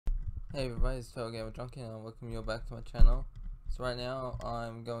Hey everybody, it's TotalGamerJunkie and I welcome you back to my channel. So right now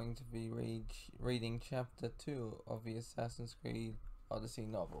I'm going to be reading chapter 2 of the Assassin's Creed Odyssey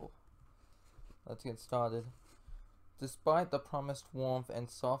novel. Let's get started. Despite the promised warmth and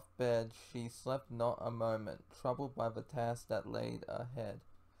soft bed, she slept not a moment, troubled by the task that laid ahead.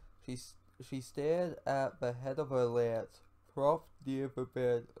 She stared at the head of her lance, propped near the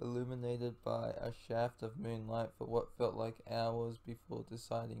bed, illuminated by a shaft of moonlight for what felt like hours before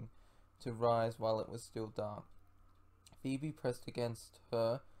deciding to rise while it was still dark. Phoebe, pressed against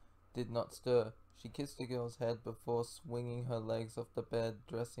her, did not stir. She kissed the girl's head before swinging her legs off the bed,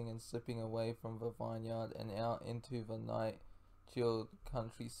 dressing and slipping away from the vineyard and out into the night-chilled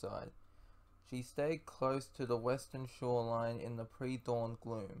countryside. She stayed close to the western shoreline in the pre-dawn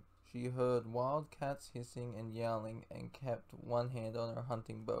gloom. She heard wild cats hissing and yowling and kept one hand on her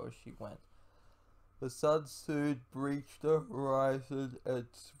hunting bow as she went. The sun soon breached the horizon and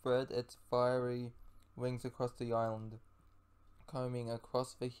spread its fiery wings across the island, combing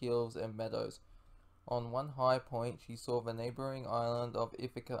across the hills and meadows. On one high point she saw the neighboring island of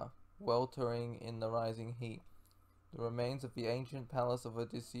Ithaca, weltering in the rising heat. The remains of the ancient palace of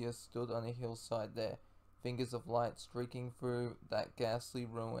Odysseus stood on a hillside there, fingers of light streaking through that ghastly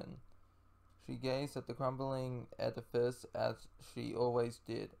ruin. She gazed at the crumbling edifice as she always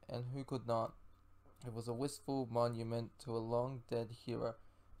did, and who could not? It was a wistful monument to a long-dead hero,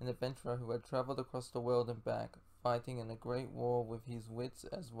 an adventurer who had travelled across the world and back, fighting in a great war with his wits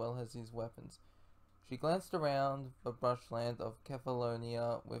as well as his weapons. She glanced around the brushland of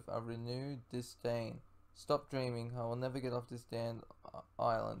Kefalonia with a renewed disdain. Stop dreaming, I will never get off this damned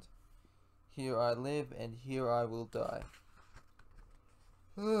island. Here I live, and here I will die.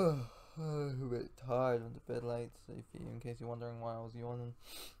 I'm a bit tired, went to bed late, so in case you're wondering why I was yawning.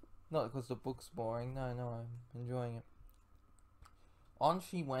 Not because the book's boring, no, I'm enjoying it. On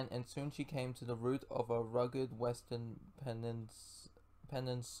she went, and soon she came to the root of a rugged western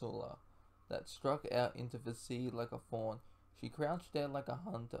peninsula that struck out into the sea like a fawn. She crouched there like a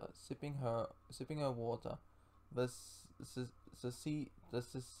hunter, sipping her water. The Cicada,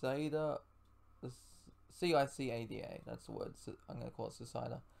 that's the word, I'm gonna call it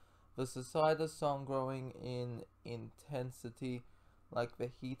Cicada. The Cicada song growing in intensity like the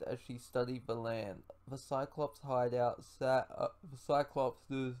heat as she studied the land. The Cyclops hideout sat the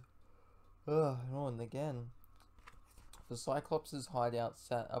Cyclops' again. The Cyclops' hideout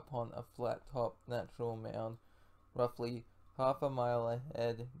sat upon a flat-topped natural mound, roughly half a mile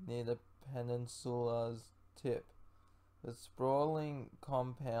ahead near the peninsula's tip. The sprawling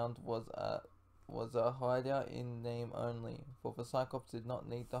compound was a hideout in name only, for the Cyclops did not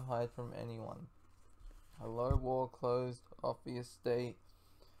need to hide from anyone. A low wall closed off the estate,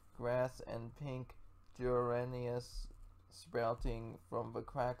 grass and pink geraniums sprouting from the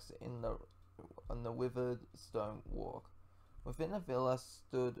cracks in the withered stone walk. Within the villa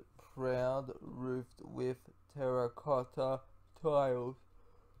stood proud, roofed with terracotta tiles,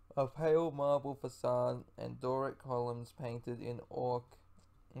 a pale marble facade, and Doric columns painted in ochre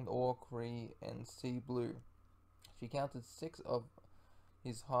and sea blue. She counted 6 of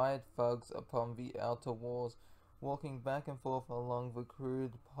his hired thugs upon the outer walls, walking back and forth along the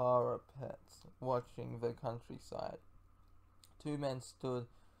crude parapets, watching the countryside. 2 men stood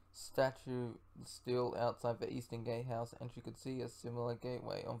statue still outside the eastern gatehouse, and she could see a similar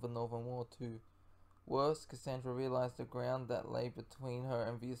gateway on the northern wall too. Worse, Cassandra realized the ground that lay between her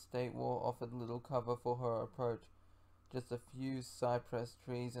and the estate wall offered little cover for her approach. Just a few cypress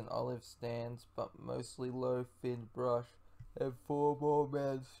trees and olive stands, but mostly low, thin brush, and 4 more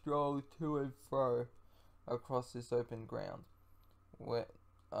men strolled to and fro across this open ground. What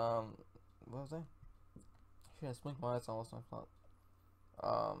was I? Should I blink my eyes? I lost my thought.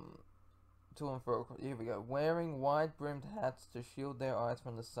 To and fro. Here we go. Wearing wide-brimmed hats to shield their eyes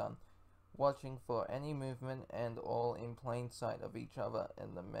from the sun, watching for any movement, and all in plain sight of each other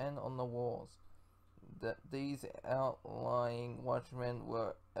and the men on the walls. These outlying watchmen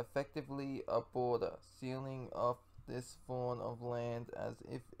were effectively a border, sealing off this fawn of land as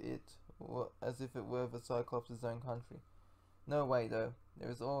if it were the Cyclops' own country. No way, though. There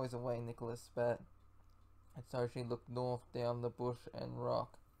is always a way, Nicholas spat. And so she looked north down the bush and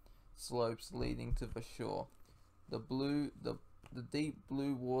rock slopes leading to the shore. The deep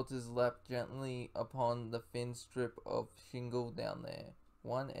blue waters lapped gently upon the thin strip of shingle down there.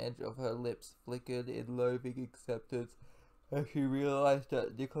 One edge of her lips flickered in loathing acceptance as she realized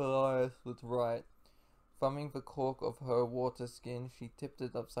that Nicholas was right. Thumbing the cork of her water skin, she tipped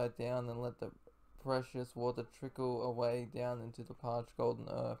it upside down and let the precious water trickle away down into the parched golden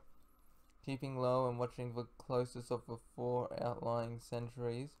earth. Keeping low and watching the closest of the 4 outlying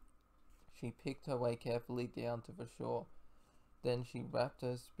sentries, She picked her way carefully down to the shore. Then she wrapped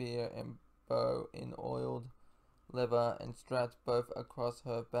her spear and bow in oiled leather and strapped both across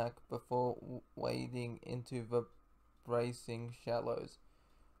her back before wading into the bracing shallows.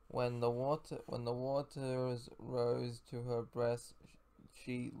 When the waters rose to her breast,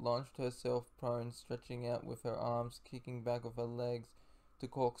 she launched herself prone, stretching out with her arms, kicking back with her legs to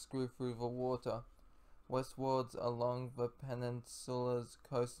corkscrew through the water, westwards along the peninsula's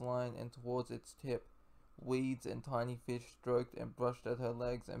coastline and towards its tip. Weeds and tiny fish stroked and brushed at her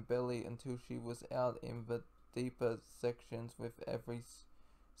legs and belly until she was out in the deeper sections with every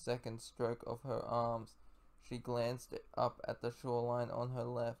second stroke of her arms. She glanced up at the shoreline on her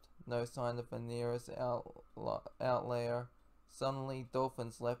left. No sign of the nearest outlier. Suddenly,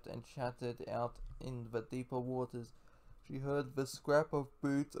 dolphins leapt and chattered out in the deeper waters. She heard the scrap of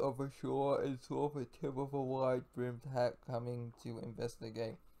boots on the shore and saw the tip of a wide-brimmed hat coming to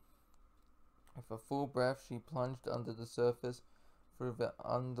investigate. With a full breath, she plunged under the surface through the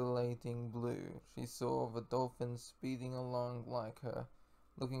undulating blue. She saw the dolphins speeding along like her.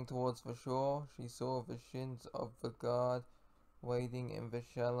 Looking towards the shore, she saw the shins of the guard wading in the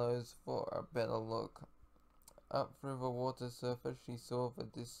shallows for a better look. Up through the water surface, she saw the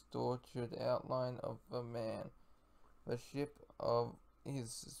distorted outline of the man, the ship of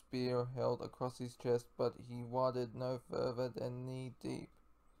his spear held across his chest, but he waded no further than knee-deep.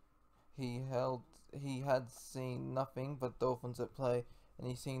 He had seen nothing but dolphins at play, and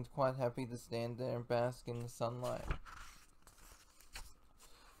he seemed quite happy to stand there and bask in the sunlight.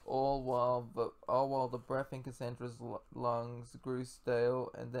 All while the breath in Cassandra's lungs grew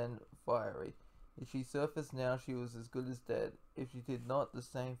stale and then fiery. If she surfaced now, she was as good as dead. If she did not, the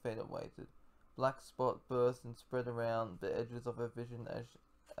same fate awaited. Black spot burst and spread around the edges of her vision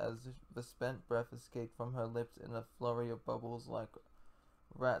as the spent breath escaped from her lips in a flurry of bubbles like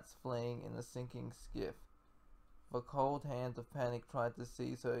rats fleeing in a sinking skiff. The cold hand of panic tried to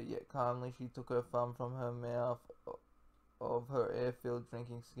seize her, yet calmly she took her thumb from her mouth of her air-filled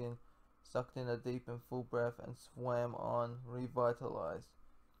drinking skin, sucked in a deep and full breath, and swam on, revitalized.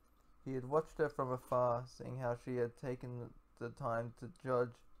 He had watched her from afar, seeing how she had taken the time to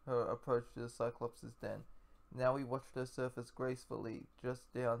judge her approach to the Cyclops' den. Now he watched her surface gracefully,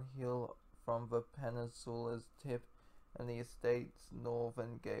 just downhill from the peninsula's tip and the estate's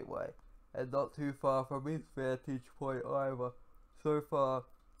northern gateway, and not too far from his vantage point either. So far,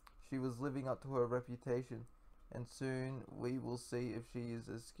 she was living up to her reputation, and soon we will see if she is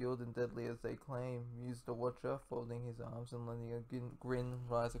as skilled and deadly as they claim, mused the watcher, folding his arms and letting a grin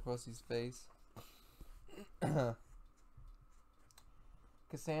rise across his face.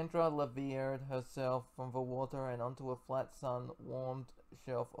 Cassandra levered herself from the water and onto a flat sun-warmed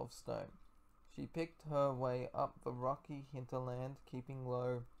shelf of stone. She picked her way up the rocky hinterland, keeping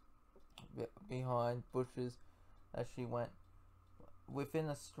low behind bushes as she went. Within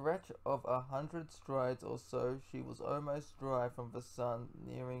a stretch of 100 strides or so, she was almost dry from the sun,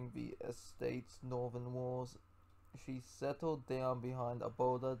 nearing the estate's northern walls. She settled down behind a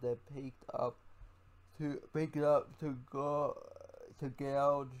boulder that peaked up to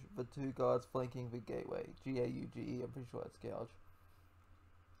gouge the two guards flanking the gateway. G-A-U-G-E, I'm pretty sure it's gouge.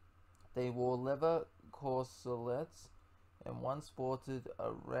 They wore leather corselets, and one sported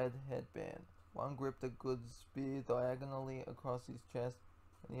a red headband. One gripped a good spear diagonally across his chest,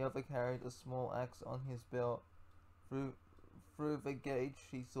 and the other carried a small axe on his belt. Through the gate,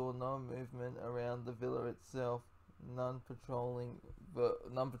 she saw no movement around the villa itself, none patrolling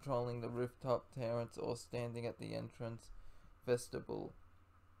the rooftop terrace or standing at the entrance vestibule.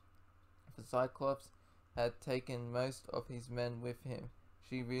 The Cyclops had taken most of his men with him.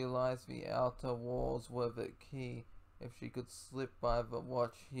 She realized the outer walls were the key. If she could slip by the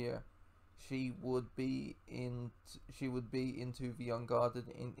watch here, she would be into the unguarded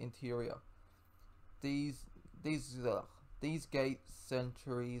interior. These gate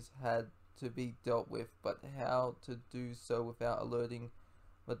sentries had to be dealt with, but how to do so without alerting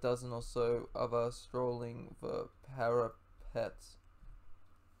the dozen or so other strolling the parapets?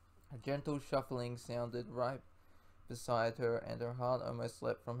 A gentle shuffling sounded right beside her, and her heart almost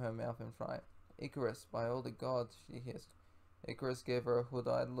leapt from her mouth in fright. "Icarus, by all the gods," she hissed. Icarus gave her a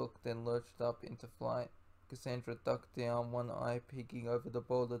hood-eyed look, then lurched up into flight. Cassandra ducked down, one eye peeking over the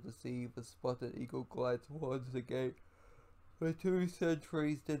boulder to see the spotted eagle glide towards the gate. The two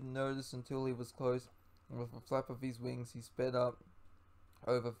sentries didn't notice until he was close, and with a flap of his wings he sped up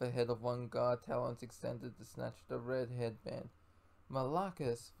over the head of one guard, talons extended to snatch the red headband.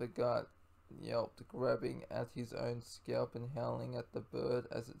 "Malachus!" the guard yelped, grabbing at his own scalp and howling at the bird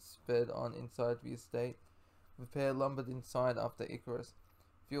as it sped on inside the estate. The pair lumbered inside after Icarus.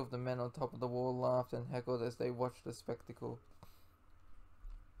 few of the men on top of the wall laughed and heckled as they watched the spectacle.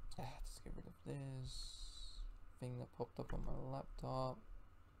 Let's get rid of this thing that popped up on my laptop.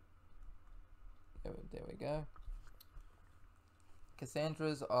 There we go.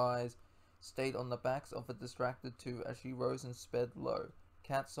 Cassandra's eyes stayed on the backs of the distracted two as she rose and sped low,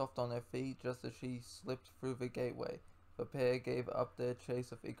 cat soft on her feet just as she slipped through the gateway. The pair gave up their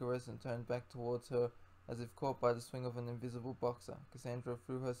chase of Icarus and turned back towards her as if caught by the swing of an invisible boxer. Cassandra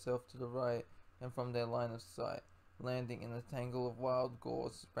threw herself to the right and from their line of sight, landing in a tangle of wild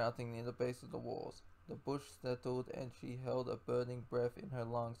gorse sprouting near the base of the walls. The bush settled and she held a burning breath in her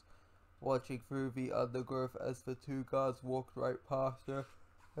lungs, watching through the undergrowth as the two guards walked right past her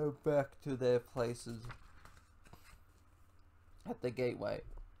and back to their places at the gateway.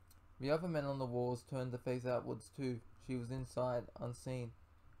 The other men on the walls turned to face outwards too. She was inside, unseen.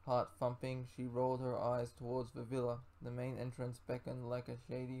 Heart thumping, she rolled her eyes towards the villa. The main entrance beckoned like a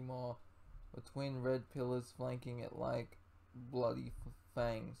shady maw, with twin red pillars flanking it like bloody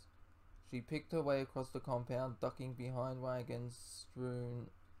fangs. She picked her way across the compound, ducking behind wagons,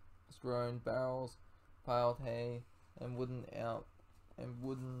 strewn barrels, piled hay, and wooden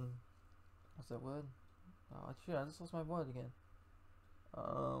what's that word? Oh shit, I just lost my word again.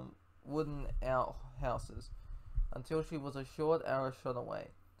 Wooden outhouses, until she was a short arrow shot away.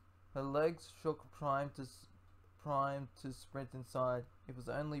 Her legs shook, primed to sprint inside. It was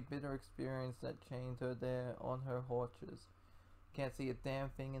only bitter experience that chained her there on her haunches. Can't see a damn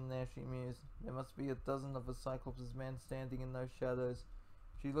thing in there, she mused. There must be a dozen of the Cyclops' men standing in those shadows.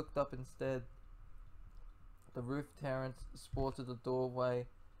 She looked up instead. The roof terrace sported a doorway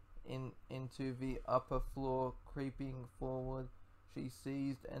into the upper floor. Creeping forward, she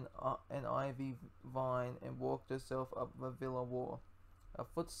seized an ivy vine and walked herself up the villa wall. A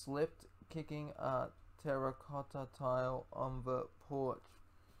foot slipped, kicking a terracotta tile on the porch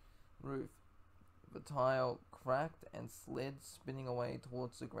roof. The tile cracked and slid, spinning away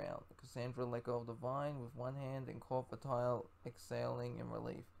towards the ground. Cassandra let go of the vine with one hand and caught the tile, exhaling in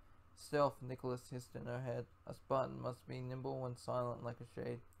relief. Stealth, Nicholas hissed in her head. A Spartan must be nimble and silent like a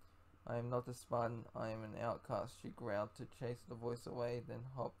shade. I am not a Spartan, I am an outcast, she growled to chase the voice away, then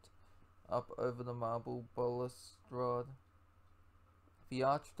hopped up over the marble balustrade. The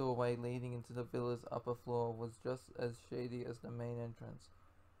arched doorway leading into the villa's upper floor was just as shady as the main entrance.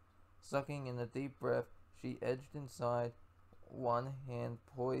 Sucking in a deep breath, she edged inside, one hand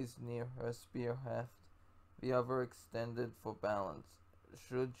poised near her spear haft, the other extended for balance.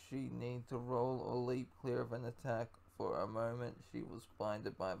 Should she need to roll or leap clear of an attack, for a moment she was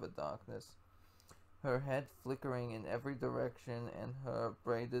blinded by the darkness, her head flickering in every direction and her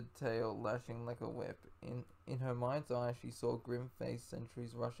braided tail lashing like a whip. In her mind's eye she saw grim-faced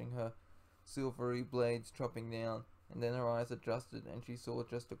sentries rushing her, silvery blades chopping down, and then her eyes adjusted and she saw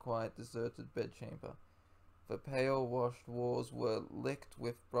just a quiet, deserted bedchamber. The pale washed walls were licked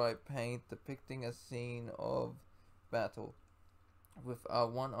with bright paint, depicting a scene of battle, with a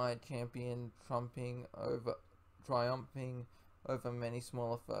one-eyed champion triumphing over many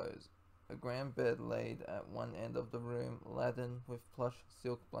smaller foes. A grand bed laid at one end of the room, laden with plush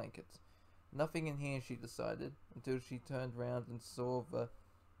silk blankets. Nothing in here, she decided, until she turned round and saw the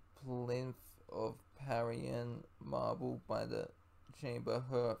plinth of Parian marble by the chamber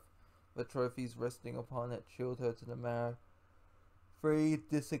hearth. The trophies resting upon it chilled her to the marrow. 3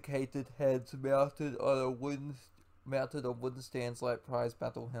 desiccated heads mounted on wooden stands like prize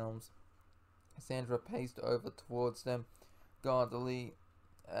battle helms. Cassandra paced over towards them, guardedly,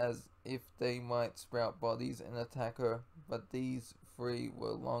 as if they might sprout bodies and attack her, but these 3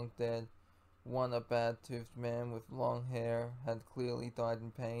 were long dead. One, a bad-toothed man with long hair, had clearly died in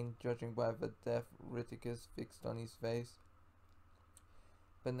pain, judging by the death rictus fixed on his face.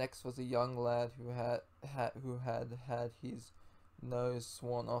 The next was a young lad who had his nose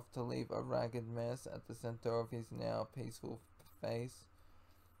sworn off to leave a ragged mess at the center of his now peaceful face.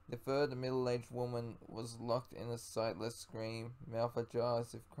 The third, a middle-aged woman, was locked in a sightless scream, mouth ajar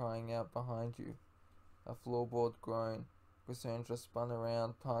as if crying out behind you. A floorboard groan. Cassandra spun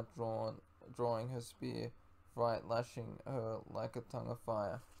around, part drawing her spear, fright lashing her like a tongue of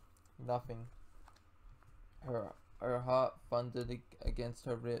fire. Nothing. Her heart thundered against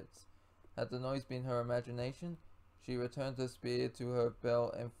her ribs. Had the noise been her imagination? She returned her spear to her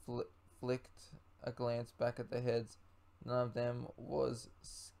belt and flicked a glance back at the heads. None of them was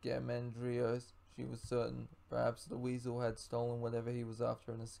Scamandrios, she was certain. Perhaps the weasel had stolen whatever he was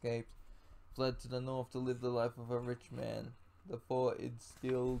after and escaped, fled to the north to live the life of a rich man. The thought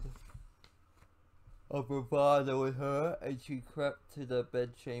instilled a bravado in her, and she crept to the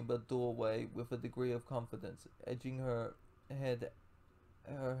bedchamber doorway with a degree of confidence, edging her head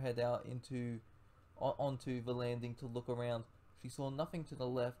her head out onto the landing to look around. She saw nothing to the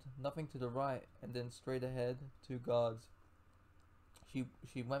left, nothing to the right, and then straight ahead, 2 guards.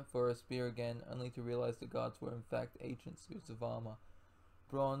 She went for her spear again, only to realize the guards were in fact ancient suits of armor.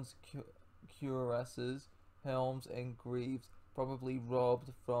 Bronze cuirasses, helms, and greaves, probably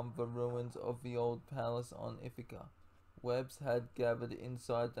robbed from the ruins of the old palace on Ithaca. Webs had gathered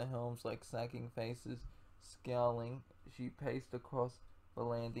inside the helms like sagging faces. Scowling, she paced across the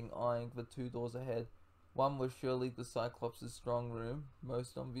landing, eyeing the 2 doors ahead. One was surely the Cyclops' strong room.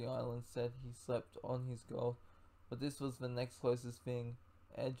 Most on the island said he slept on his gold, but this was the next closest thing.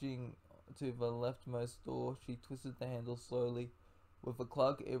 Edging to the leftmost door, she twisted the handle slowly. With a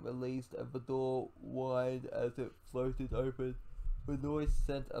cluck, it released, and the door wide as it floated open. The noise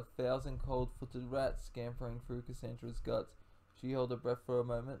sent 1,000 cold-footed rats scampering through Cassandra's guts. She held her breath for a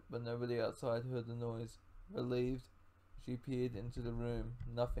moment, but nobody outside heard the noise. Relieved, she peered into the room.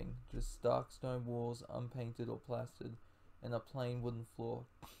 Nothing, just stark stone walls, unpainted or plastered, and a plain wooden floor.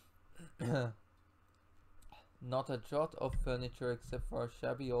 Not a jot of furniture except for a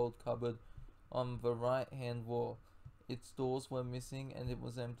shabby old cupboard on the right-hand wall. Its doors were missing, and it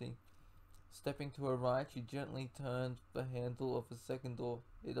was empty. Stepping to her right, she gently turned the handle of the second door.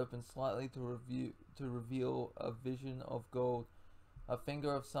 It opened slightly to reveal a vision of gold. A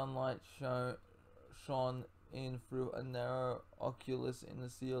finger of sunlight shone in through a narrow oculus in the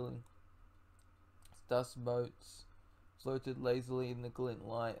ceiling. Dust motes floated lazily in the glint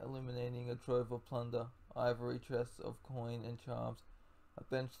light, illuminating a trove of plunder, ivory chests of coin and charms, a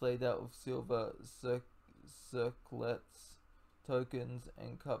bench laid out with silver circlets, tokens,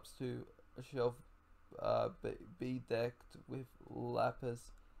 and cups too, a shelf bedecked with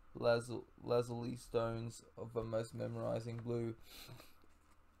lapis lazuli stones of the most memorizing blue,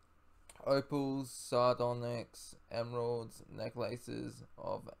 opals, sardonyx, emeralds, necklaces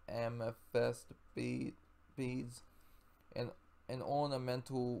of amethyst beads, and an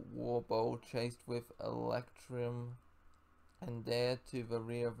ornamental war bowl chased with electrum, and there to the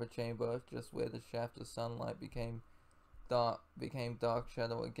rear of the chamber, just where the shaft of sunlight became dark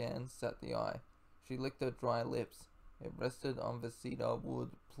shadow again, sat the eye. She licked her dry lips. It rested on the cedar wood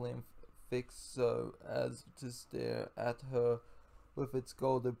plinth, fixed so as to stare at her with its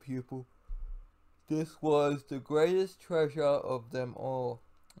golden pupil. This was the greatest treasure of them all,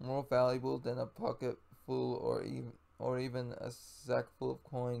 more valuable than a pocket full or even a sack full of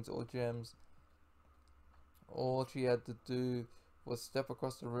coins or gems. All she had to do was step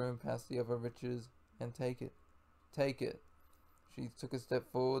across the room past the other riches and take it. Take it. She took a step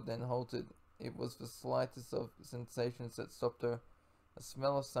forward, then halted. It was the slightest of sensations that stopped her. A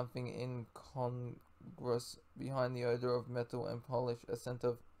smell of something incongruous behind the odor of metal and polish, a scent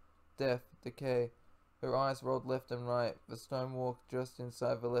of death, decay. Her eyes rolled left and right. The stonework just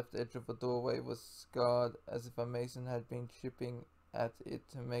inside the left edge of the doorway was scarred, as if a mason had been chipping at it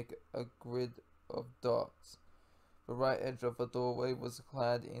to make a grid of dots. The right edge of the doorway was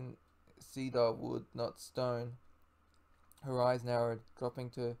clad in cedar wood, not stone. Her eyes narrowed. Dropping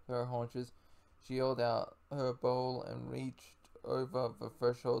to her haunches, she held out her bowl and reached over the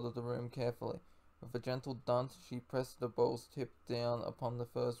threshold of the room carefully. With a gentle dunce, she pressed the bowl's tip down upon the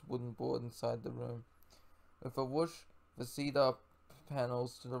first wooden board inside the room. With a whoosh, the cedar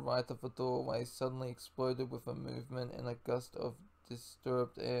panels to the right of the doorway suddenly exploded with a movement and a gust of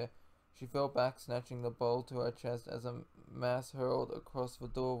disturbed air. She fell back, snatching the bowl to her chest as a mass hurled across the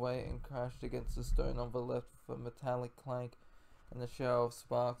doorway and crashed against the stone on the left with a metallic clank and a shower of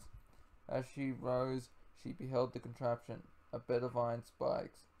sparks. As she rose, she beheld the contraption, a bed of iron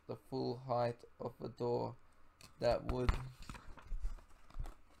spikes, the full height of the door that would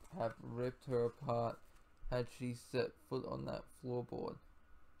have ripped her apart had she set foot on that floorboard.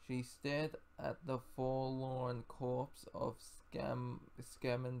 She stared at the forlorn corpse of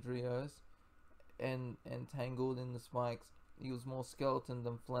Scamandrios entangled in the spikes. He was more skeleton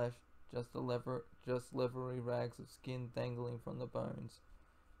than flesh, just leathery rags of skin dangling from the bones.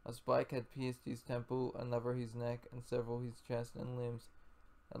 A spike had pierced his temple, another his neck, and several his chest and limbs.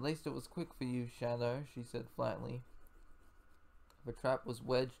 At least it was quick for you, Shadow, she said flatly. The trap was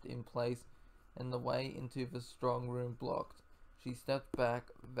wedged in place, and the way into the strong room blocked. She stepped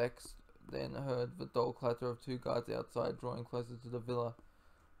back, vexed, then heard the dull clatter of 2 guards outside, drawing closer to the villa.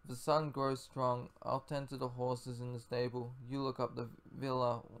 The sun grows strong. I'll tend to the horses in the stable. You look up the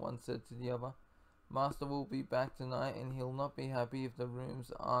villa, one said to the other. Master will be back tonight, and he'll not be happy if the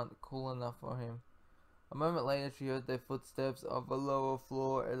rooms aren't cool enough for him. A moment later, she heard their footsteps on the lower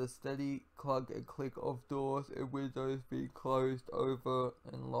floor and a steady cluck and click of doors and windows being closed over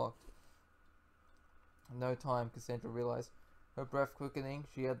and locked. No time, Cassandra realized. Her breath quickening,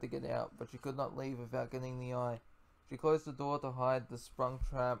 she had to get out, but she could not leave without getting the eye. She closed the door to hide the sprung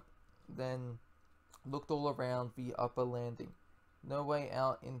trap, then looked all around the upper landing. No way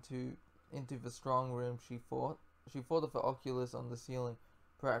out into the strong room, she thought. She thought of the oculus on the ceiling.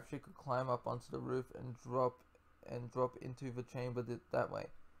 Perhaps she could climb up onto the roof and drop into the chamber that way.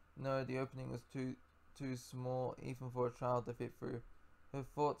 No, the opening was too small even for a child to fit through. Her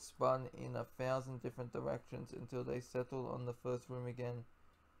thoughts spun in 1,000 different directions until they settled on the first room again.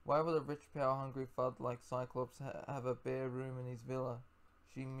 Why would a rich, power-hungry fud like Cyclops have a bare room in his villa?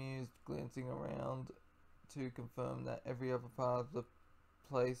 She mused, glancing around to confirm that every other part of the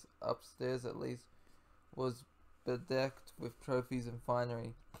place, upstairs at least, was bedecked with trophies and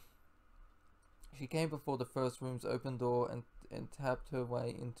finery. She came before the first room's open door and tapped her way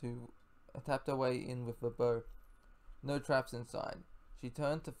in with a bow. No traps inside. She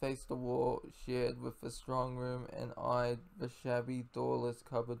turned to face the wall shared with the strong room and eyed the shabby, doorless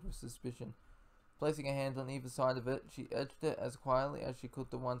cupboard with suspicion. Placing a hand on either side of it, she edged it as quietly as she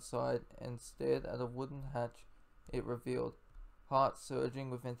could to one side and stared at a wooden hatch it revealed. Heart surging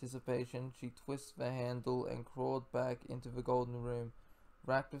with anticipation, she twisted the handle and crawled back into the golden room,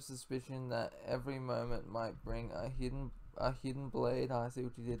 racked with suspicion that every moment might bring a hidden blade, I see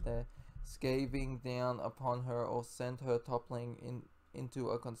what you did there, scathing down upon her or send her toppling into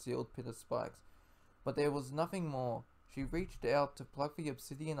a concealed pit of spikes. But there was nothing more. She reached out to pluck the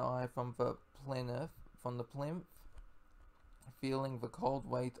obsidian eye from the plinth, feeling the cold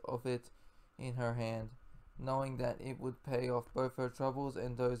weight of it in her hand, knowing that it would pay off both her troubles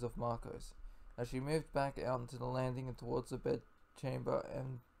and those of Marcos. As she moved back out into the landing and towards the bed chamber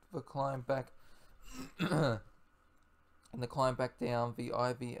and the climb back and the climb back down, the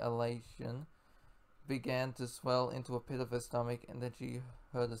ivy elation began to swell into a pit of her stomach, and then she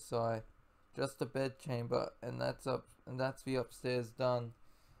heard a sigh. Just a bed chamber, and that's the upstairs done.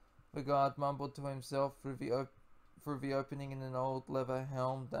 The guard mumbled to himself through the opening in an old leather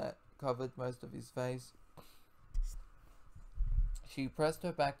helm that covered most of his face. She pressed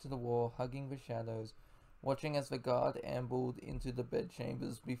her back to the wall, hugging the shadows, watching as the guard ambled into the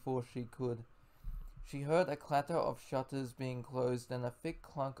bedchambers before she could. She heard a clatter of shutters being closed and a thick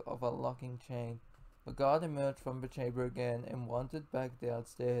clunk of a locking chain. The guard emerged from the chamber again and wandered back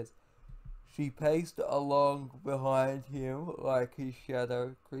downstairs. She paced along behind him like his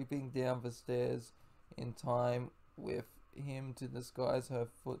shadow, creeping down the stairs in time with him to disguise her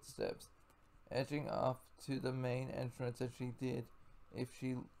footsteps, edging up to the main entrance as she did, if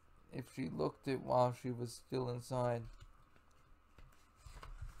she looked it while she was still inside.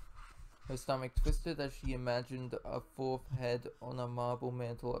 Her stomach twisted as she imagined a fourth head on a marble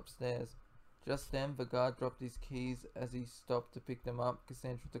mantel upstairs. Just then, the guard dropped his keys as he stopped to pick them up.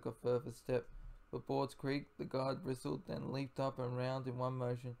 Cassandra took a further step. The boards creaked, the guard bristled, then leaped up and round in one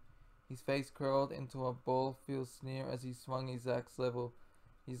motion. His face curled into a ball-filled sneer as he swung his axe level,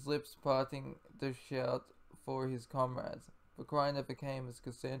 his lips parting to shout for his comrades. The cry never came as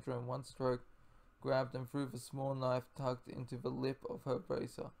Cassandra in one stroke grabbed and threw the small knife tucked into the lip of her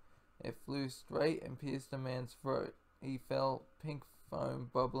bracer. It flew straight and pierced the man's throat. He fell, pink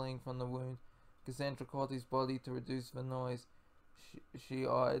foam bubbling from the wound. Cassandra caught his body to reduce the noise. She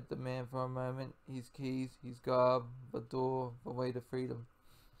eyed the man for a moment, his keys, his garb, the door, the way to freedom.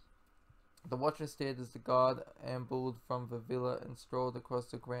 The watcher stared as the guard ambled from the villa and strolled across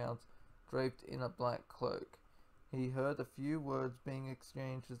the grounds, draped in a black cloak. He heard a few words being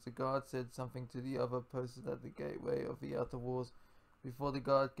exchanged as the guard said something to the other posted at the gateway of the outer walls, before the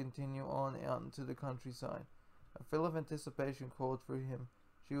guard continued on out into the countryside. A thrill of anticipation crawled through him.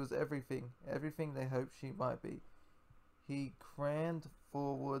 She was everything they hoped she might be. He craned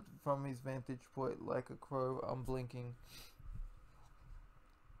forward from his vantage point like a crow, unblinking.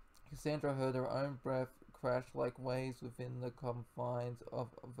 Cassandra heard her own breath crash like waves within the confines of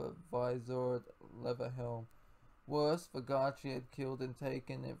the visored leather helm. Worse, the guard she had killed and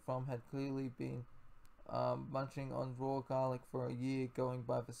taken it from had clearly been munching on raw garlic for a year, going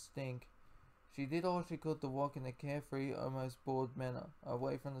by the stink. She did all she could to walk in a carefree, almost bored manner,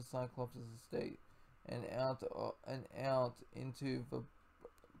 away from the Cyclops' estate, and out into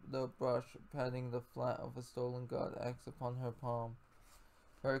the brush, patting the flat of a stolen guard axe upon her palm.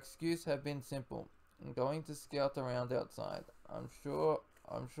 Her excuse had been simple. I'm going to scout around outside. I'm sure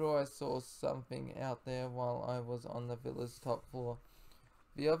I saw something out there while I was on the villa's top floor.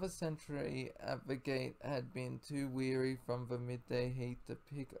 The other sentry at the gate had been too weary from the midday heat to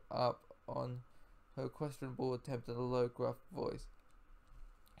pick up on her questionable attempt at a low, gruff voice.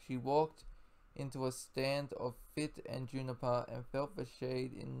 She walked into a stand of fit and juniper and felt the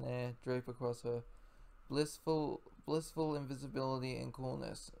shade in there drape across her. Blissful blissful invisibility and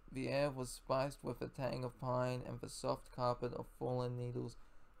coolness. The air was spiced with a tang of pine, and the soft carpet of fallen needles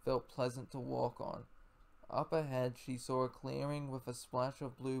felt pleasant to walk on. Up ahead, she saw a clearing with a splash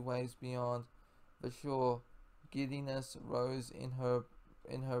of blue waves beyond the shore. Giddiness rose in her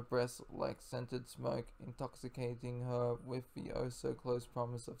breast like scented smoke, intoxicating her with the oh-so-close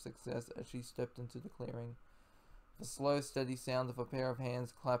promise of success as she stepped into the clearing. The slow, steady sound of a pair of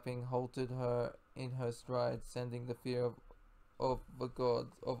hands clapping halted her in her stride, sending the fear of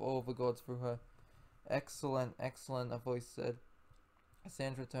all the gods through her. Excellent, excellent, a voice said.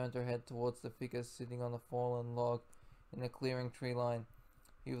 Cassandra turned her head towards the figure sitting on a fallen log in a clearing tree line.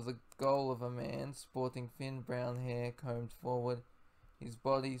 He was the goal of a man, sporting thin brown hair combed forward, his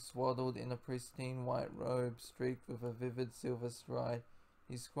body swaddled in a pristine white robe streaked with a vivid silver stride,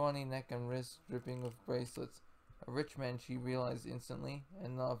 his scrawny neck and wrists dripping with bracelets. A rich man, she realized instantly,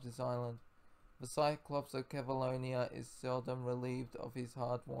 and loved his island. The Cyclops of Cavalonia is seldom relieved of his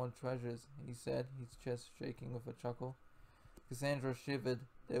hard-won treasures, he said, his chest shaking with a chuckle. Cassandra shivered.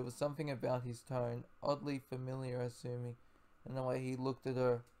 There was something about his tone, oddly familiar assuming, and the way he looked at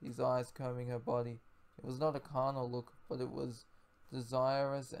her, his eyes combing her body. It was not a carnal look, but it was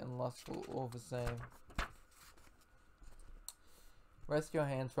desirous and lustful all the same. Rest your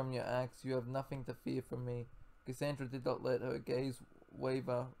hands from your axe. You have nothing to fear from me. Cassandra did not let her gaze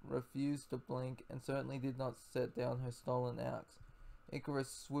waver, refused to blink, and certainly did not set down her stolen axe. Icarus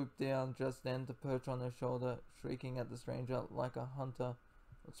swooped down just then to perch on her shoulder, shrieking at the stranger like a hunter.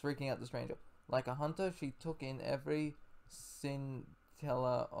 Like a hunter, she took in every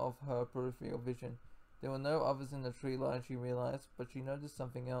scintilla of her peripheral vision. There were no others in the tree line, she realized, but she noticed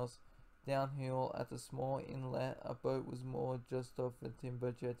something else. Downhill at a small inlet, a boat was moored just off the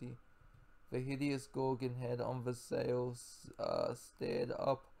timber jetty. The hideous gorgon head on the sail stared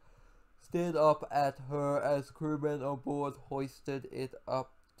up at her as crewmen on board hoisted it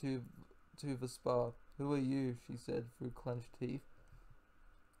up to the spar. "Who are you?" she said through clenched teeth.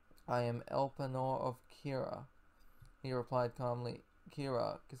 "I am Elpenor of Kira," he replied calmly.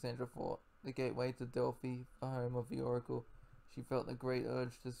 Kira, Cassandra thought, the gateway to Delphi, the home of the oracle. She felt a great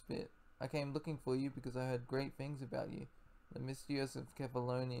urge to spit. "I came looking for you because I heard great things about you." The mistress of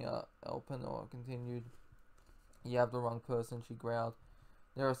Cavalonia, Elpenor, continued. "You have the wrong person," she growled.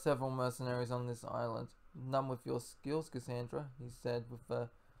 "There are several mercenaries on this island. None with your skills, Cassandra," he said with the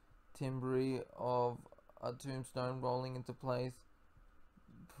timbre of a tombstone rolling into place.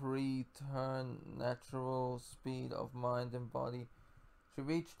 Preternatural speed of mind and body. She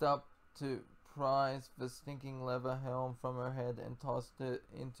reached up to prise the stinking leather helm from her head and tossed it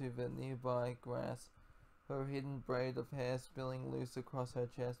into the nearby grass, her hidden braid of hair spilling loose across her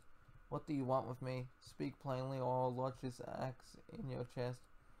chest. "What do you want with me? Speak plainly, or I'll lodge this axe in your chest."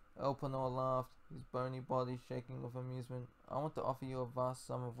 Elpenor laughed, his bony body shaking with amusement. "I want to offer you a vast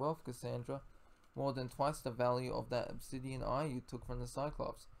sum of wealth, Cassandra, more than twice the value of that obsidian eye you took from the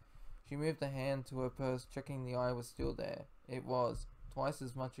Cyclops." She moved a hand to her purse, checking the eye was still there. It was. Twice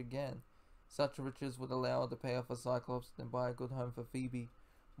as much again. Such riches would allow her to pay off a Cyclops, then buy a good home for Phoebe.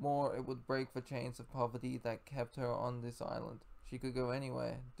 More, it would break the chains of poverty that kept her on this island. She could go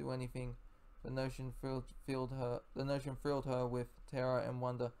anywhere, do anything. The notion thrilled her with terror and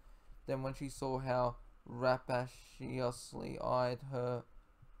wonder. Then when she saw how rapaciously eyed her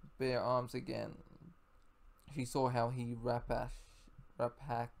bare arms again, she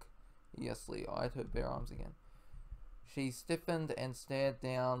stiffened and stared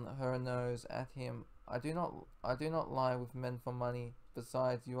down her nose at him. I do not lie with men for money.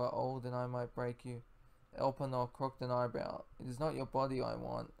 Besides, you are old and I might break you." Elpenor crooked an eyebrow. "It is not your body I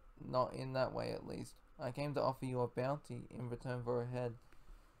want. Not in that way, at least. I came to offer you a bounty in return for a head."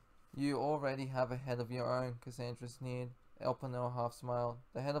 "You already have a head of your own," Cassandra sneered. Elpenor half smiled.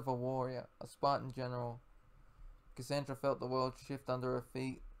 "The head of a warrior, a Spartan general." Cassandra felt the world shift under her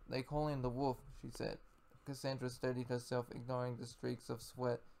feet. "They call him the Wolf," she said. Cassandra steadied herself, ignoring the streaks of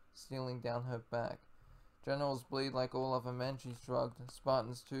sweat stealing down her back. "Generals bleed like all other men," she shrugged.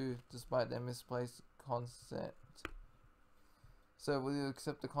 "Spartans too, despite their misplaced consent." "So will you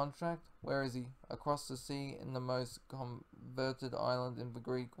accept the contract? Where is he?" "Across the sea, in the most converted island in the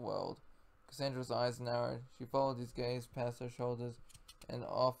Greek world." Cassandra's eyes narrowed. She followed his gaze past her shoulders and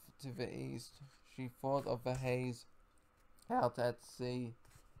off to the east. She thought of the haze out at sea,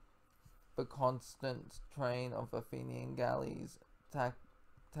 the constant train of Athenian galleys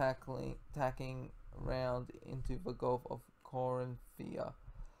tacking round into the Gulf of Corinthia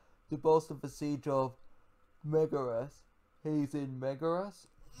to bolster the siege of Megaris. He's in Megaris?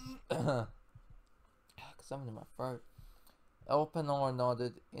 Something in my throat. Elpenor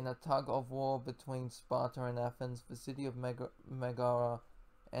nodded. In a tug-of-war between Sparta and Athens, the city of Megara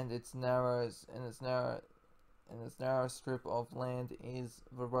and its narrow strip of land is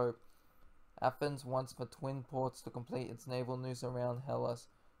the rope. Athens wants the twin ports to complete its naval noose around Hellas.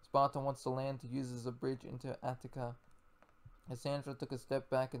 Sparta wants the land to use as a bridge into Attica. Cassandra took a step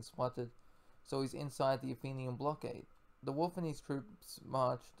back and spluttered. So he's inside the Athenian blockade. The wolf and his troops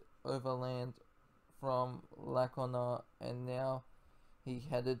marched overland from Lacona, and now he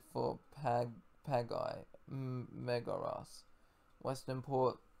headed for Megaras, western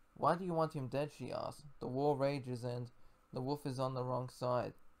port. Why do you want him dead, she asked. The war rages and the wolf is on the wrong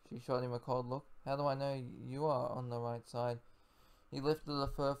side. She shot him a cold look. How do I know you are on the right side? He lifted the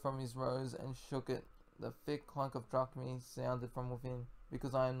fur from his rose and shook it. The thick clunk of drachmae sounded from within.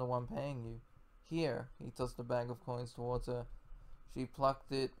 Because I am the one paying you. Here, he tossed a bag of coins towards her. She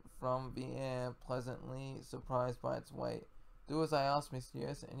plucked it from the air, pleasantly surprised by its weight. Do as I ask,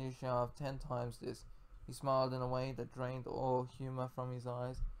 mistress, and you shall have 10 times this. He smiled in a way that drained all humor from his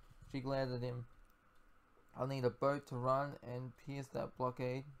eyes. She glared at him. I'll need a boat to run and pierce that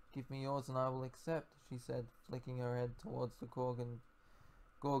blockade. Give me yours and I will accept, she said, flicking her head towards the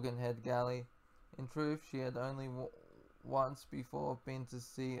Gorgon head galley. In truth, she had only once before been to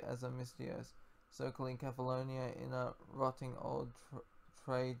sea as a mistress, circling Cephalonia in a rotting old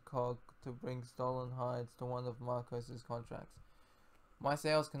trade cog to bring stolen hides to one of Marcos's contracts. My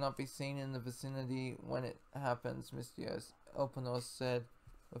sails cannot be seen in the vicinity when it happens, mistress, Elpenor said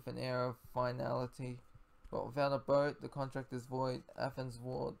with an air of finality. But without a boat, the contract is void. Athens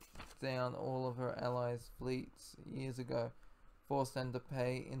wore down all of her allies' fleets years ago, forced them to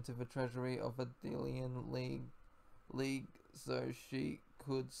pay into the treasury of the Delian League so she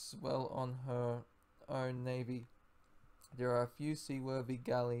could swell on her own navy. There are a few seaworthy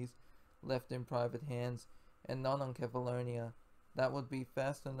galleys left in private hands, and none on Cephalonia. That would be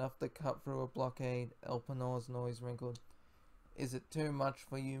fast enough to cut through a blockade. Elpenor's nose wrinkled. Is it too much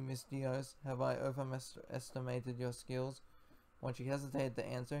for you, Miss Dios? Have I overestimated your skills? When she hesitated to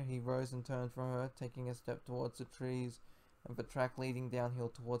answer, he rose and turned from her, taking a step towards the trees and the track leading downhill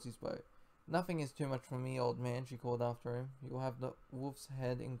towards his boat. Nothing is too much for me, old man, she called after him. You will have the wolf's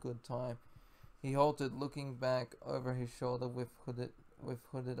head in good time. He halted, looking back over his shoulder with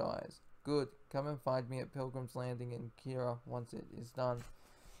hooded eyes. Good. Come and find me at Pilgrim's Landing in Kira once it is done.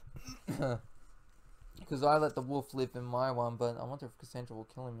 Because I let the wolf live in my one, but I wonder if Cassandra will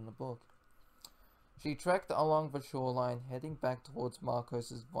kill him in the book. She trekked along the shoreline, heading back towards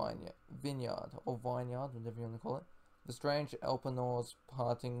Marcos's vineyard, or vineyard, whatever you want to call it. The strange Elpenor's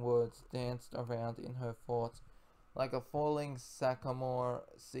parting words danced around in her thoughts, like a falling sycamore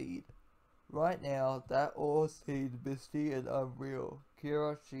seed. Right now, that all seemed misty and unreal.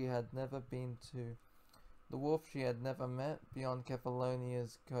 Kira she had never been to. The wolf she had never met beyond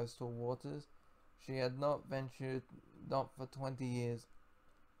Cephalonia's coastal waters. She had not ventured, not for 20 years.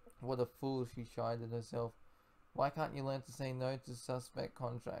 What a fool, she chided herself. Why can't you learn to say no to suspect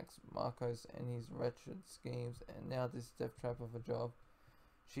contracts, Marcos and his wretched schemes, and now this death trap of a job?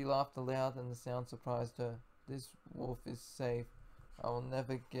 She laughed aloud and the sound surprised her. This wolf is safe. I will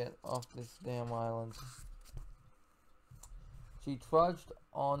never get off this damn island. She trudged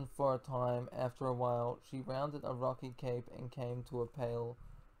on for a time. After a while, she rounded a rocky cape and came to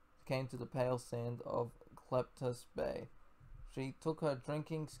the pale sand of Kleptus Bay. She took her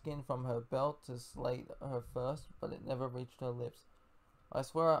drinking skin from her belt to slate her thirst, but it never reached her lips. I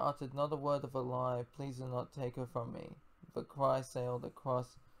swear I uttered not a word of a lie. Please do not take her from me. The cry sailed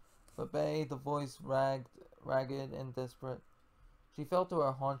across the bay, the voice ragged and desperate. She felt to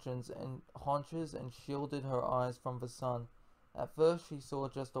her haunches and shielded her eyes from the sun. At first she saw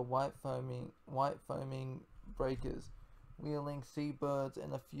just a white foaming breakers, wheeling seabirds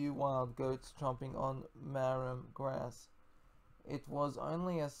and a few wild goats chomping on marram grass. It was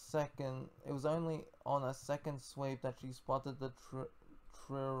only on a second sweep that she spotted the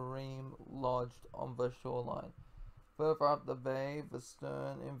trireme lodged on the shoreline. Further up the bay, the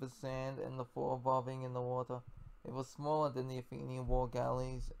stern in the sand and the fore bobbing in the water. It was smaller than the Athenian war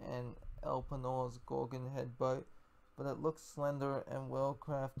galleys and Elpenor's Gorgon head boat, but it looked slender and well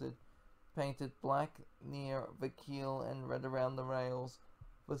crafted, painted black near the keel and red around the rails.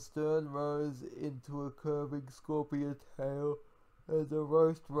 The stern rose into a curving scorpion tail, and the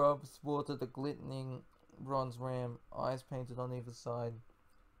roast rump sported a glittering bronze ram, eyes painted on either side.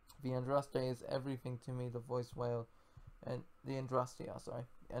 The Andraste is everything to me, the voice wailed. And the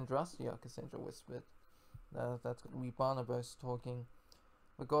Andrastia, Cassandra whispered. That's Barnabas talking.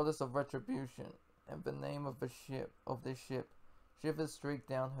 The goddess of retribution, and the name of this ship. Shivers streaked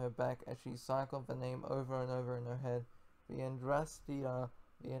down her back as she cycled the name over and over in her head. The Andrastia,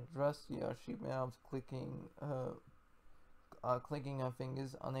 she mouthed, clicking her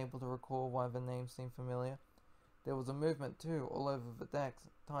fingers, unable to recall why the name seemed familiar. There was a movement too, all over the decks.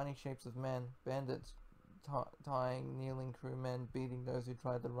 Tiny shapes of men, bandits tying kneeling crewmen, beating those who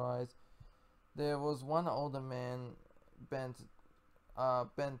tried to rise. There was one older man, bent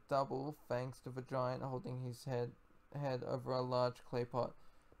double, thanks to the giant holding his head over a large clay pot.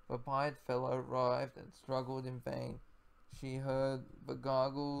 The pied fellow writhed and struggled in vain. She heard the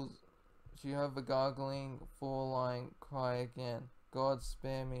gargling four-line cry again. God,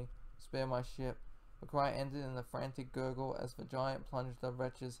 spare me, spare my ship. The cry ended in a frantic gurgle as the giant plunged the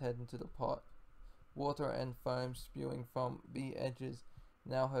wretch's head into the pot, water and foam spewing from the edges.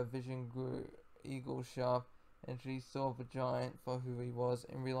 Now her vision grew eagle-sharp, and she saw the giant for who he was,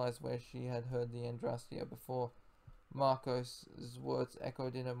 and realized where she had heard the Andrastia before. Marcos' words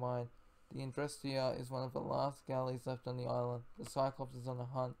echoed in her mind. The Andrastia is one of the last galleys left on the island. The Cyclops is on the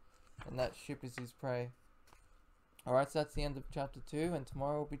hunt, and that ship is his prey. Alright, so that's the end of chapter 2, and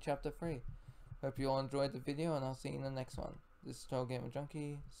tomorrow will be chapter 3. Hope you all enjoyed the video, and I'll see you in the next one. This is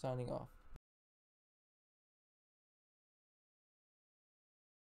TotalGamerJunkie, signing off.